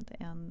ihop med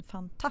en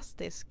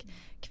fantastisk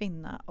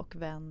kvinna och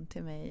vän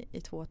till mig i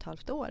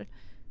 2,5 år.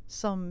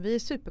 Som vi är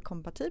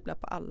superkompatibla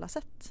på alla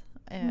sätt.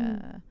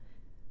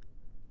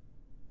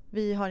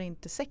 Vi har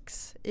inte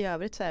sex. I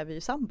övrigt så är vi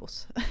ju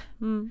sambos.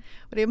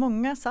 Och det är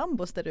många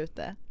sambos där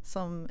ute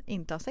som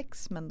inte har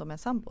sex men de är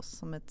sambos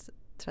som ett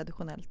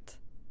traditionellt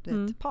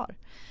par.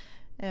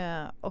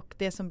 Och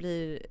det som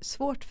blir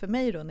svårt för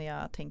mig då när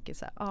jag tänker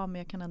så här, men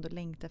jag kan ändå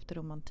längta efter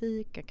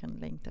romantik, jag kan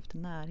längta efter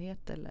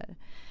närhet eller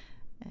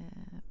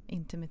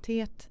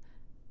intimitet.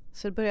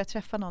 Så börjar jag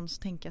träffa någon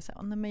så tänker jag så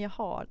här, nej men jag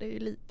har det ju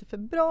lite för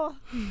bra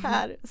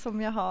här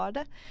som jag har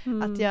det.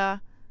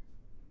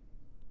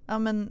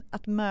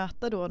 Att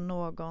möta då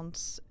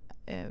någons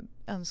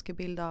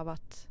önskebild av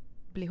att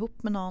bli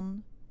ihop med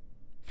någon,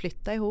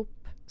 flytta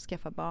ihop,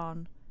 skaffa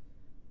barn.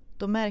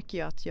 Då märker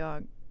jag att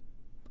jag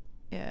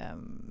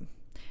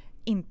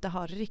inte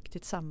har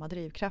riktigt samma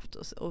drivkraft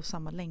och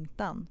samma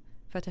längtan.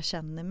 För att jag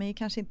känner mig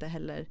kanske inte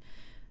heller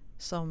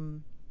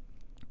som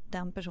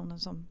den personen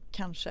som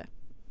kanske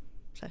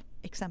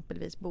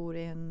exempelvis bor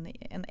i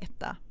en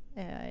etta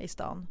i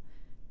stan.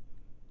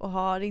 Och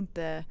har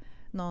inte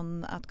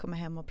någon att komma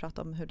hem och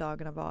prata om hur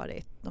dagen har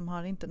varit. De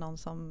har inte någon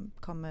som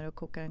kommer och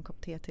kokar en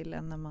kopp te till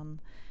en när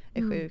man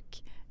är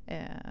sjuk.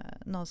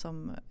 Någon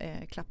som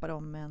klappar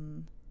om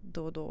en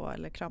då och då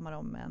eller kramar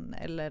om en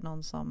eller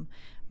någon som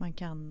man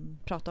kan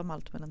prata om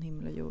allt mellan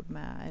himmel och jord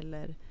med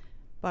eller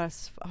bara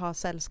ha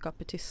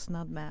sällskap i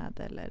tystnad med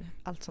eller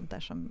allt sånt där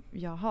som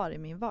jag har i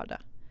min vardag.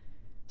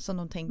 Som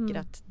de tänker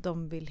att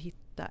de vill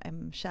hitta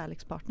en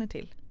kärlekspartner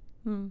till.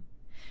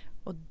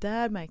 Och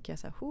där märker jag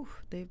så här,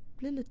 det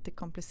blir lite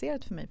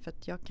komplicerat för mig för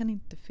att jag kan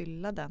inte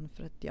fylla den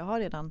för att jag har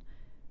redan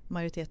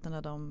majoriteten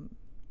av dem,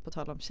 på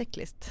tal om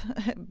checklist,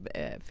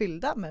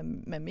 fyllda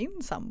med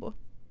min sambo.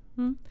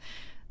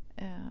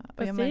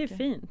 Fast det är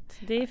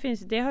ju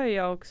fint. Det har ju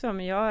jag också,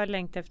 men jag har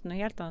längtat efter något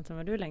helt annat än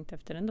vad du längtar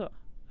efter ändå.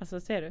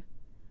 Alltså, ser du?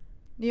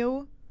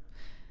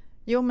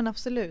 Jo men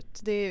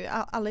absolut. Det är ju,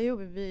 alla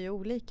vi är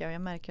olika och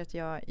jag märker att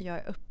jag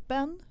är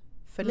öppen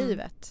för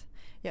livet.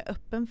 Jag är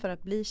öppen för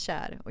att bli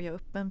kär och jag är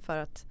öppen för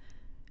att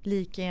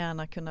lika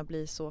gärna kunna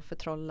bli så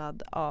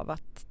förtrollad av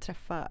att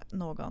träffa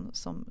någon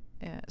som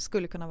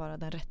skulle kunna vara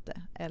den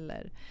rätte.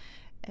 Eller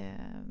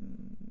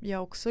jag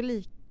är också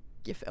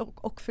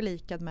och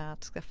förlikad med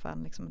att skaffa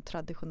en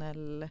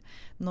traditionell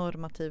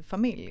normativ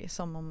familj.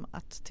 Som om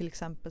att till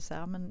exempel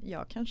säga, men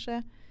jag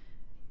kanske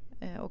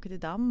åker till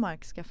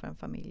Danmark, skaffar en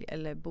familj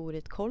eller bor i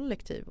ett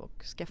kollektiv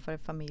och skaffar en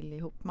familj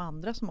ihop med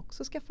andra som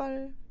också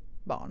skaffar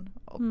barn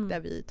och där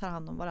vi tar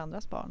hand om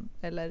varandras barn.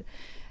 Eller,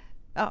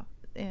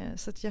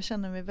 så att jag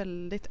känner mig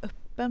väldigt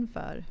öppen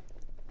för.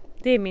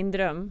 Det är min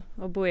dröm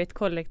att bo i ett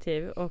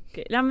kollektiv och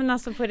men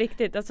alltså på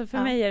riktigt, alltså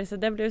för mig är det så,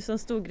 det blev så en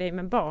stor grej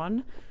med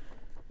barn.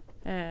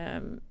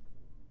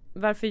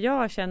 Varför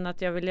jag känner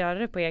att jag vill göra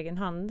det på egen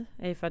hand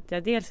är för att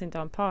jag dels inte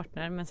har en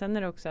partner, men sen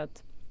är det också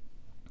att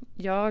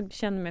jag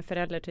känner mig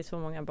förälder till så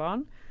många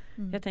barn.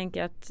 Jag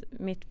tänker att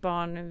mitt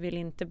barn vill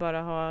inte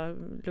bara ha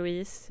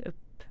Louise up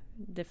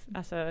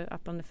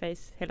on the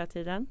face hela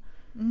tiden.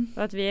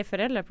 Och att vi är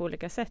föräldrar på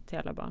olika sätt till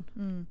alla barn.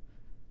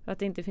 Att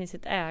det inte finns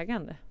ett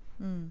ägande.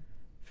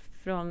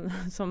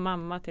 Som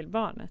mamma till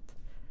barnet.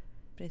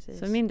 Precis.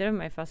 Så min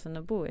dröm är fasen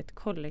att bo i ett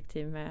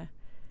kollektiv med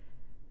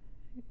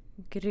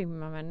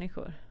grymma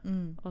människor.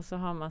 Och så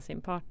har man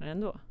sin partner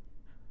ändå.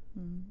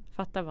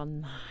 Fatta vad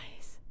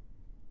nice.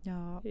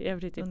 Ja, jag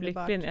blir typ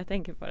underbart. lycklig när jag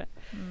tänker på det.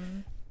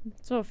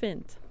 Så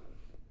fint.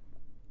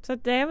 Så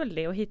att det är väl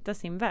det, att hitta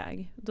sin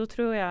väg. Då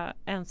tror jag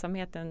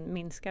ensamheten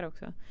minskar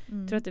också.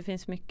 Jag tror att det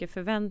finns mycket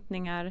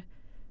förväntningar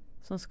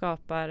som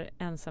skapar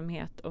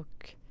ensamhet,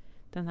 och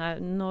den här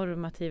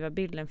normativa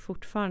bilden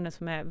fortfarande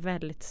som är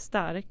väldigt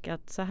stark,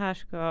 att så här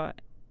ska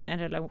en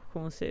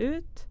relation se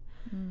ut,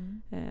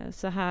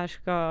 så här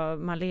ska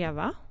man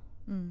leva,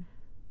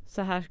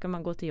 så här ska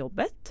man gå till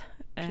jobbet,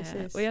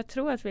 och jag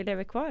tror att vi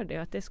lever kvar i det,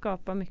 och att det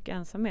skapar mycket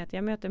ensamhet.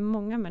 Jag möter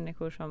många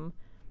människor som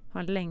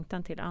har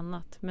längtan till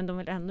annat, men de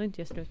vill ändå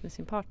inte göra slut med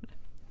sin partner.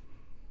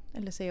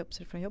 Eller säga upp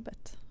sig från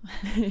jobbet.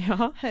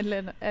 Ja.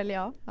 eller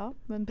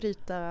men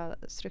bryta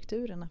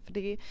strukturerna. För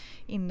det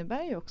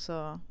innebär ju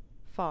också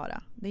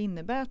fara. Det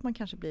innebär att man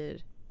kanske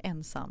blir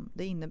ensam.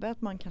 Det innebär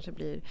att man kanske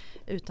blir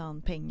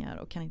utan pengar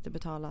och kan inte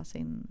betala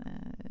sin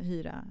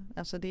hyra.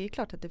 Alltså det är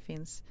klart att det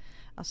finns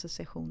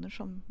associationer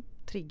som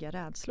triggar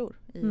rädslor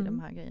i de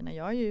här grejerna.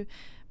 Jag är ju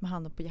med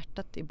handen på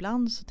hjärtat.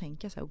 Ibland så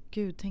tänker jag så här,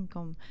 gud, tänk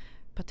om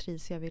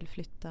Patricia vill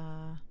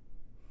flytta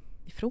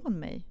ifrån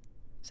mig.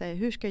 Så här,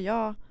 hur ska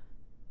jag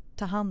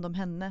ta hand om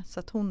henne så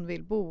att hon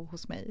vill bo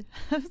hos mig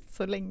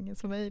så länge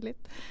som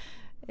möjligt.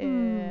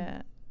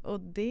 Och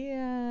det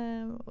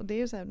är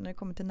ju så här, när det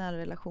kommer till nära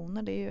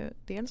relationer, det är ju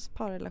dels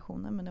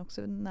parrelationer men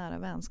också nära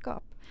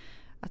vänskap.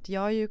 Att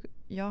jag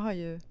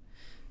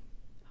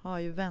har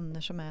ju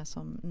vänner som är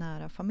som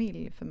nära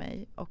familj för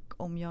mig, och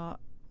om jag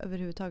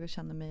överhuvudtaget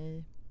känner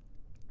mig,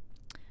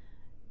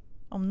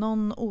 om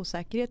någon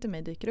osäkerhet i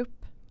mig dyker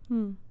upp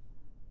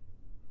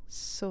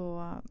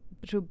så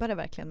rubbar det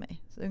verkligen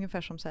mig. Så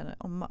ungefär som så här,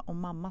 om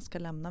mamma ska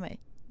lämna mig.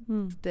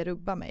 Det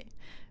rubbar mig.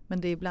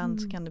 Men det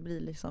ibland så kan det bli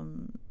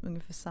liksom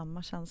ungefär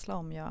samma känsla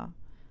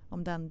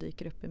om den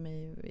dyker upp i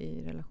mig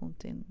i relation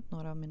till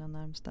några av mina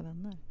närmsta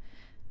vänner.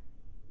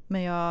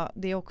 Men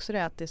det är också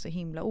det att det är så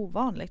himla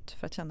ovanligt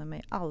för att känna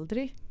mig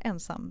aldrig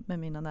ensam med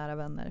mina nära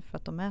vänner, för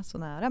att de är så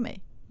nära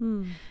mig.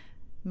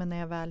 Men när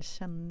jag väl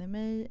känner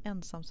mig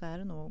ensam så är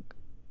det nog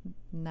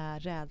när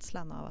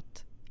rädslan av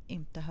att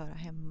inte höra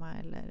hemma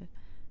eller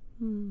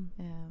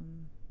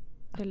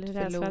eller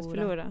rädsla att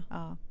förlora.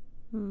 Ja.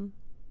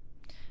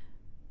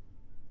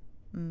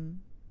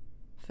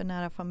 För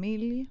nära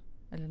familj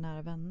eller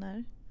nära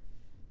vänner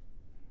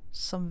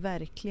som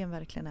verkligen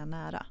är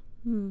nära.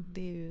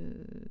 Det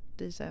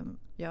är så här,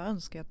 jag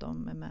önskar att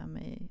de är med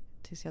mig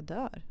tills jag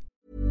dör.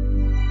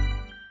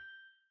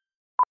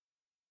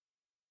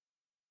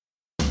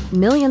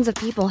 Millions of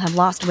people have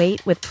lost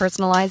weight with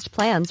personalized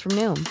plans from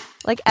Noom.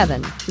 Like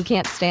Evan, who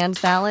can't stand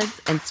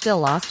salads and still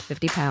lost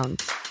 50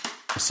 pounds.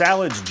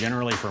 Salads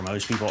generally for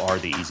most people are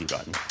the easy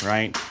button,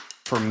 right?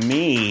 For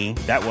me,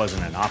 that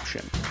wasn't an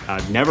option.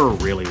 I never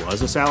really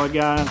was a salad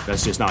guy.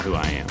 That's just not who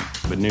I am.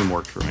 But Noom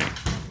worked for me.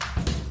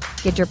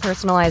 Get your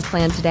personalized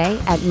plan today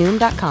at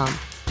Noom.com.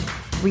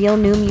 Real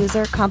Noom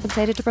user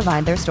compensated to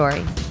provide their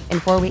story. In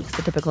 4 weeks,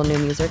 the typical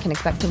Noom user can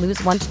expect to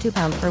lose 1 to 2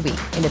 pounds per week.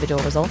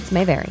 Individual results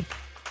may vary.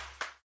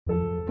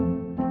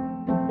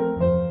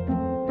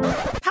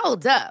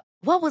 Hold up.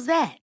 What was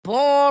that?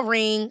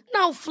 Boring.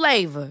 No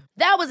flavor.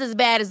 That was as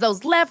bad as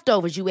those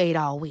leftovers you ate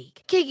all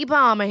week. Keke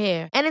Palmer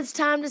here, and it's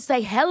time to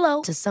say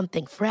hello to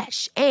something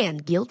fresh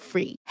and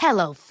guilt-free.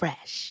 Hello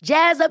Fresh.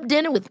 Jazz up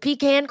dinner with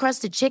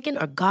pecan-crusted chicken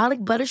or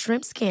garlic butter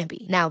shrimp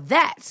scampi. Now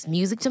that's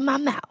music to my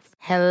mouth.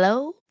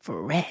 Hello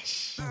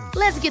Fresh.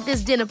 Let's get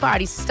this dinner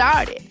party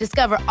started.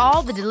 Discover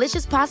all the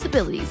delicious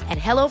possibilities at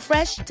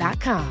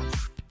hellofresh.com.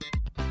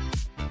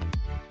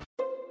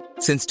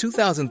 Since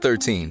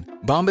 2013,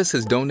 Bombas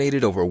has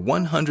donated over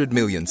 100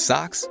 million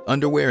socks,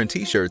 underwear, and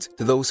T-shirts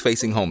to those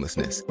facing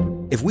homelessness.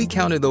 If we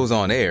counted those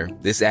on air,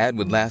 this ad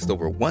would last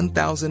over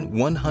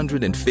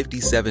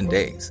 1,157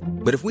 days.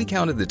 But if we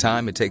counted the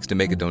time it takes to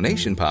make a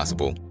donation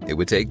possible, it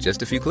would take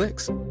just a few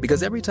clicks.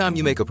 Because every time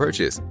you make a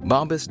purchase,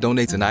 Bombas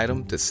donates an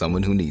item to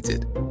someone who needs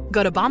it.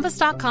 Go to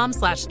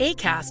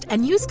bombas.com/ACAST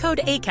and use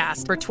code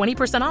ACAST for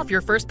 20% off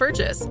your first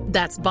purchase.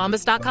 That's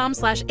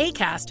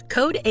bombas.com/ACAST,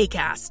 code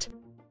ACAST.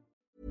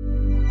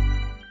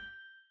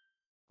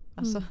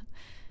 Alltså,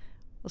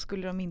 och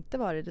skulle de inte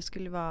vara det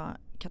skulle vara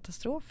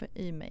katastrof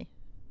i mig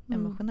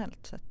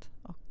emotionellt sett,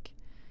 och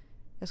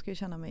jag skulle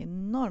känna mig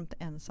enormt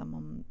ensam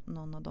om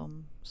någon av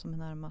dem som är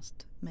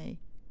närmast mig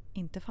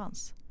inte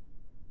fanns.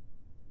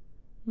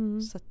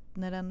 Så att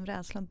när den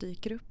rädslan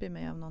dyker upp i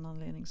mig av någon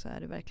anledning så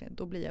är det verkligen,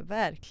 då blir jag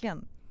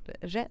verkligen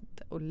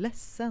rädd och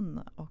ledsen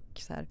och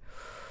så här,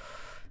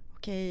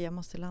 okej, jag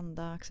måste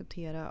landa,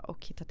 acceptera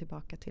och hitta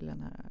tillbaka till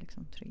den här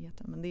liksom,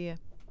 tryggheten. Men det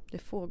är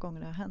få gånger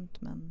det har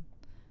hänt, men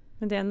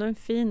det är ändå en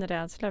fin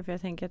rädsla, för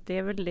jag tänker att det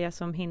är väl det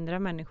som hindrar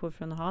människor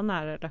från att ha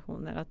nära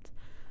relationer. Att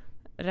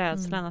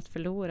rädslan att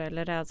förlora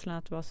eller rädslan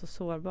att vara så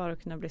sårbar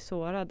och kunna bli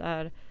sårad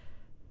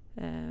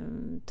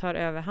tar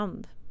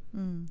överhand.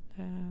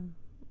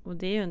 Och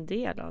det är ju en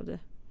del av det.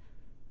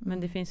 Men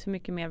det finns så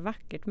mycket mer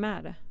vackert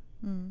med det.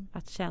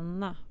 Att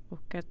känna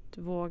och att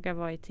våga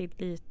vara i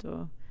tillit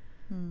och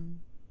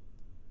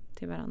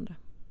till varandra.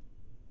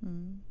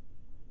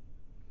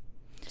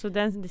 Så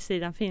den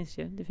sidan finns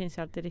ju. Det finns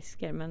ju alltid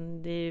risker,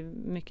 men det är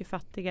mycket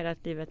fattigare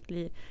att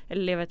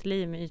leva ett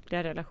liv med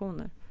ytliga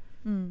relationer.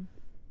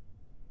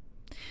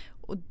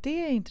 Och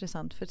det är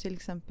intressant, för till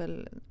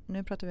exempel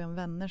nu pratar vi om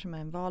vänner som är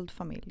en vald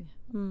familj.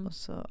 Och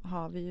så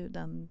har vi ju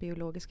den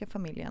biologiska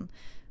familjen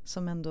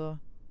som ändå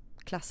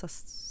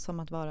klassas som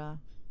att vara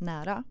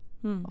nära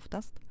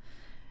oftast.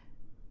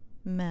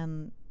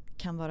 Men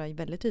kan vara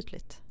väldigt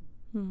ytligt.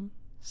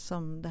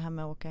 Som det här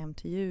med att åka hem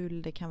till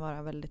jul, det kan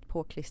vara väldigt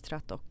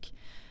påklistrat och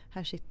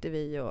här sitter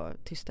vi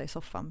och tysta i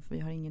soffan för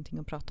vi har ingenting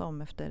att prata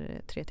om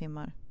efter 3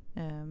 timmar.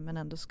 Men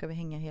ändå ska vi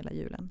hänga hela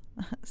julen.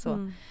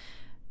 Så.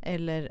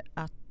 Eller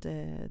att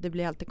det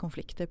blir alltid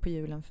konflikter på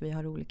julen för vi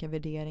har olika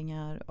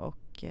värderingar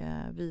och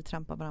vi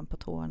trampar varandra på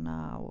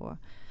tårna. Och,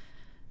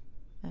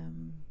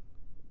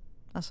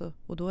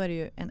 och då är det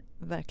ju en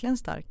verkligen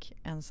stark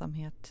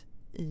ensamhet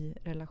i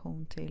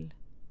relation till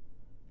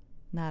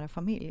nära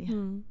familj.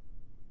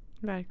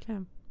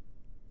 Verkligen.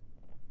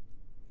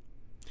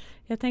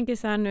 Jag tänker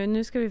så här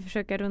nu ska vi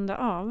försöka runda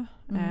av.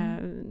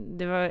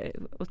 Det var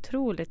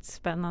otroligt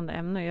spännande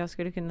ämne. Jag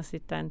skulle kunna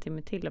sitta 1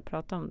 timme till och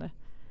prata om det.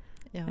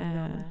 Ja,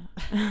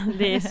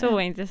 det är så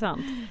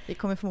intressant. Vi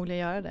kommer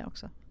förmodligen göra det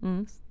också.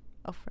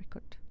 Off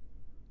record.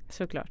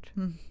 Såklart.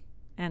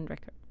 And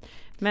record.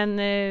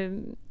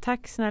 Men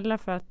tack snälla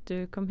för att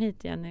du kom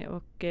hit, Jenny.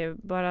 Och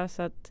bara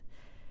så att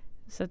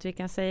vi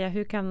kan säga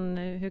hur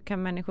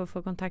kan människor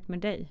få kontakt med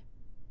dig?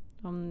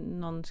 Om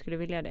någon skulle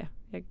vilja det.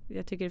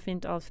 Jag tycker det är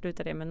fint att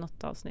avsluta det med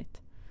något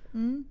avsnitt.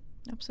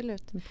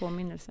 Absolut. En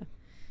påminnelse.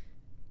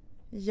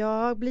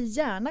 Jag blir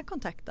gärna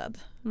kontaktad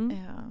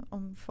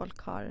om folk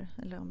har,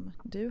 eller om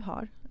du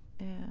har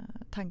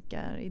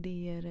tankar,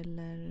 idéer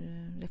eller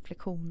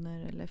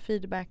reflektioner eller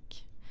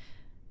feedback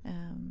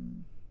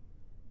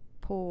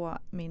på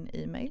min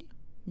e-mail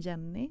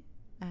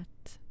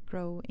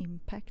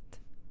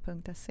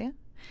jenny@growimpact.se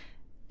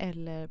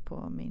eller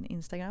på min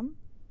Instagram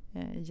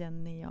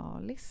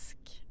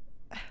Jennyalisk.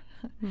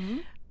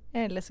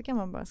 Eller så kan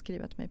man bara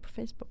skriva till mig på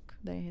Facebook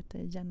där jag heter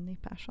Jenny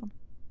Persson.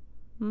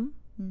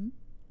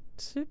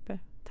 Super.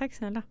 Tack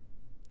snälla.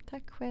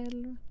 Tack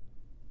själv.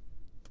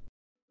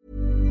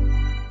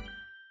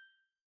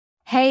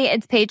 Hey,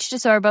 it's Paige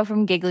DeSorbo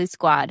from Giggly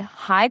Squad.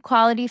 High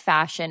quality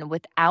fashion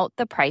without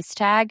the price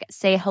tag.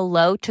 Say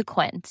hello to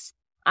Quince.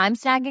 I'm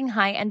snagging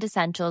high-end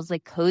essentials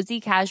like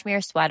cozy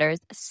cashmere sweaters,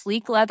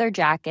 sleek leather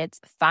jackets,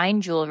 fine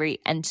jewelry,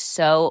 and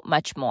so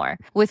much more.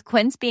 With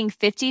Quince being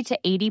 50 to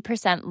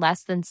 80%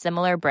 less than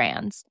similar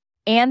brands.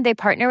 And they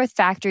partner with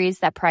factories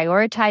that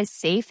prioritize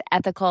safe,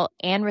 ethical,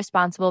 and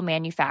responsible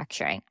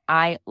manufacturing.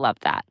 I love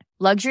that.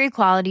 Luxury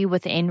quality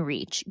within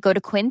reach. Go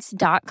to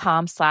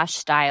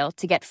quince.com/style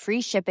to get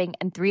free shipping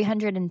and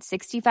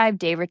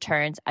 365-day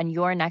returns on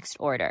your next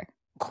order.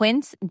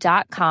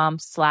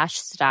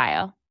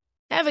 Quince.com/style.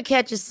 Ever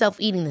catch yourself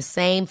eating the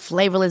same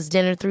flavorless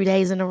dinner 3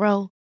 days in a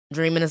row?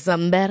 Dreaming of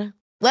something better?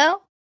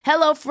 Well,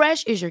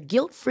 HelloFresh is your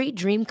guilt-free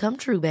dream come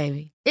true,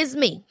 baby. It's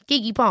me,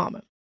 Keke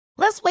Palmer.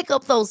 Let's wake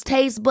up those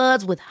taste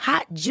buds with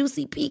hot,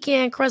 juicy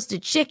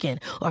pecan-crusted chicken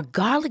or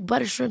garlic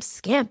butter shrimp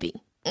scampi.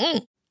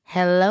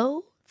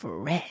 Hello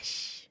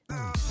Fresh.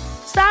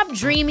 Stop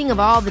dreaming of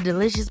all the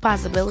delicious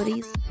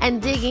possibilities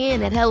and dig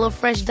in at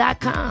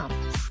HelloFresh.com.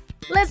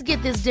 Let's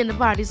get this dinner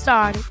party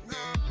started.